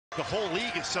The whole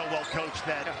league is so well coached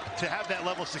that to have that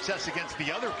level of success against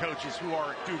the other coaches who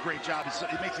do a great job,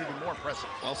 it makes it even more impressive.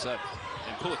 Well said.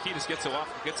 And Poulakidas gets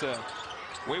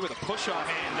away with a push-off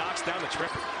and knocks down the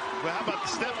triple. Well, how about the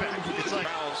step back? It's like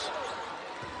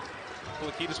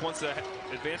Poulakidas wants the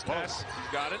advanced pass.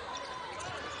 He's got it.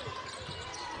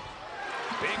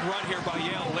 Big run here by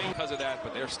Yale late because of that,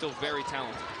 but they're still very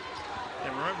talented.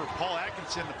 And remember, Paul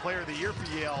Atkinson, the player of the year for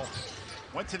Yale,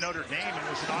 went to Notre Dame and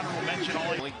was an honorable mention.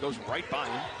 Goes right by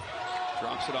him,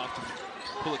 drops it off to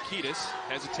Poulakidas,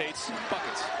 hesitates,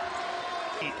 buckets.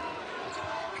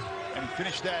 And he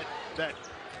finished that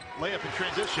layup in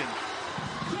transition.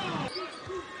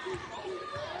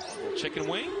 Chicken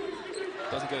wing,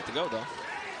 doesn't get it to go though.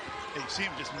 And you see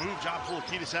him just move John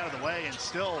Poulakidas out of the way and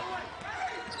still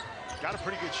got a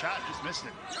pretty good shot, just missed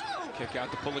it. Kick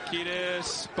out to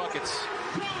Poulakidas, buckets.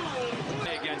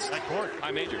 Against that court.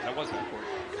 High major, that was that court.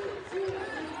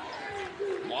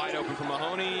 Wide open for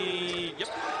Mahoney. Yep.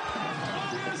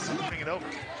 Putting it over.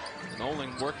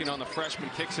 Nolan working on the freshman,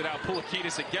 kicks it out.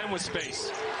 Poulakidas again with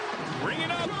space. Bring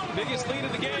it up. Biggest lead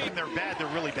of the game. When they're bad, they're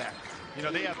really bad. You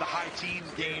know, they have the high teen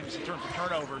games in terms of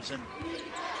turnovers, and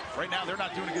right now they're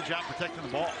not doing a good job protecting the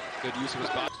ball. Good use of his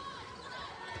body.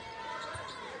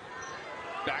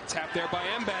 Back tap there by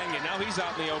Mbang, and now he's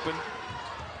out in the open.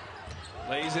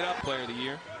 Lays it up, player of the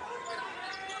year.